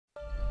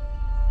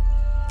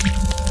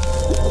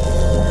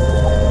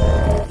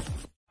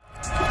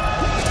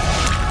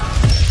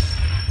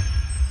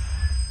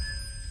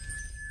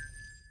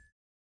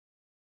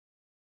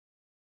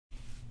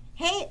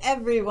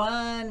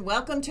everyone.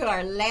 Welcome to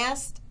our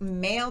last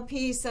mail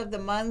piece of the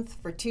month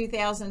for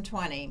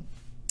 2020.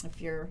 If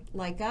you're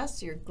like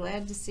us, you're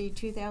glad to see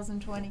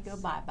 2020 go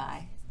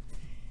bye-bye.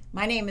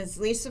 My name is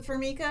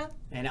EFormica.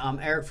 And I'm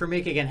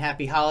EFormica. Again,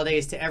 happy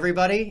holidays to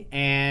everybody.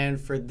 And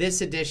for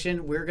this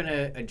edition, we're going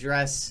to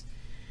address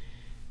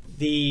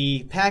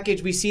the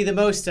package we see the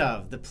most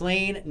of, the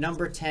plain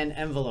number 10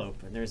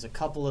 envelope. And there's a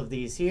couple of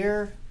these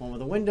here, one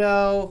with a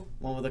window,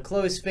 one with a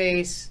closed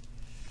face.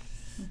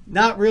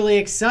 Not really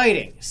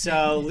exciting.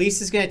 So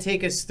Lisa's going to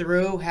take us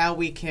through how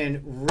we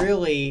can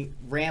really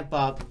ramp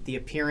up the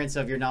appearance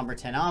of your number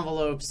 10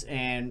 envelopes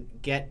and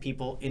get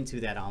people into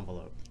that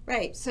envelope.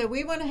 Right. So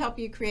we want to help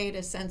you create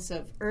a sense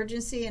of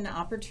urgency and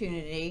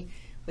opportunity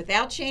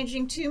without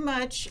changing too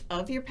much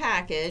of your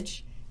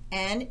package.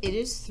 And it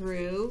is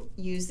through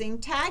using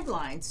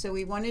taglines. So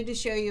we wanted to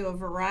show you a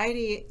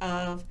variety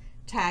of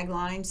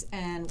taglines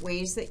and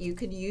ways that you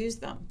could use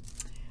them.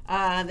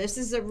 This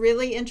is a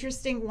really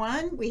interesting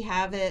one. We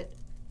have the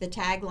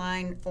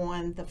tagline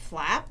on the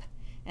flap,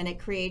 and it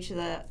creates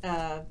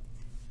a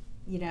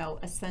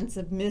sense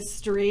of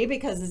mystery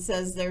because it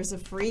says there's a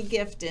free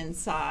gift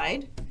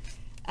inside.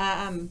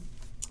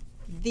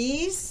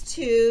 These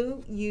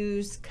two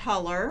use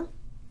color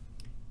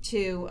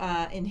to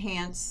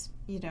enhance,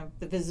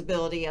 the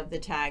visibility of the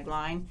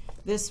tagline.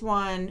 This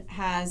one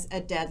has a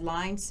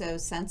deadline, so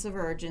sense of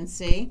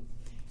urgency.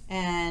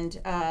 And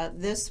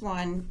this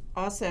one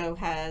also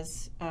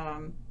has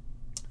a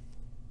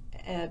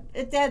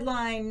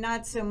deadline,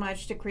 not so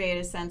much to create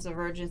a sense of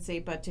urgency,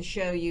 but to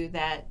show you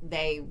that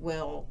they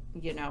will,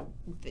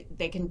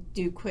 they can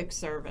do quick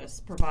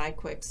service, provide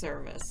quick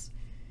service.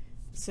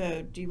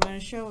 So do you want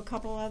to show a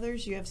couple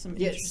others? You have some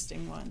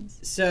interesting ones.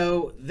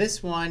 So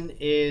this one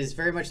is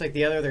very much like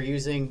the other. They're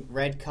using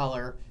red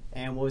color.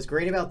 And what was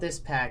great about this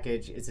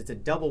package is it's a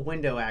double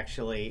window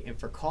actually, and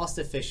for cost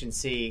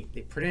efficiency,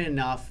 they put in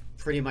enough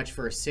pretty much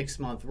for a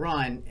 6-month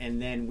run,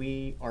 and then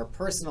we are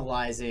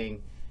personalizing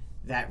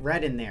that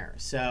red in there.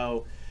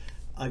 So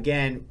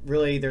again,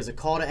 really there's a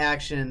call to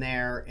action in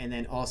there, and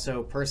then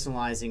also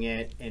personalizing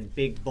it in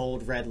big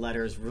bold red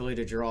letters really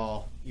to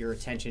draw your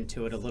attention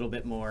to it a little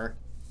bit more.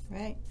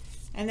 Right.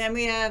 And then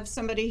we have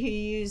somebody who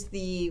used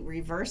the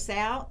reverse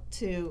out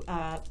to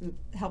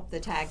help the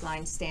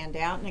tagline stand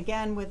out, and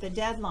again with a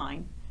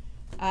deadline.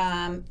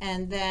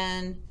 And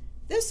then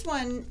this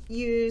one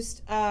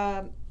used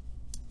a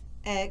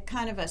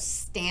kind of a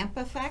stamp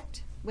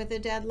effect with a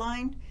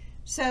deadline.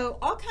 So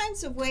all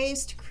kinds of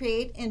ways to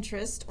create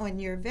interest on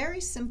your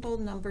very simple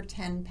number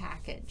 10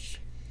 package.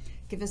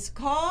 Give us a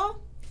call,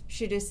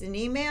 shoot us an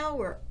email.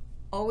 We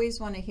always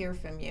want to hear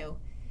from you.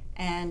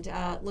 And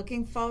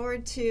looking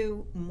forward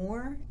to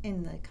more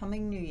in the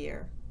coming new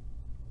year.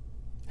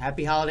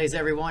 Happy holidays,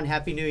 everyone.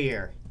 Happy New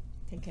Year.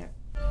 Take care.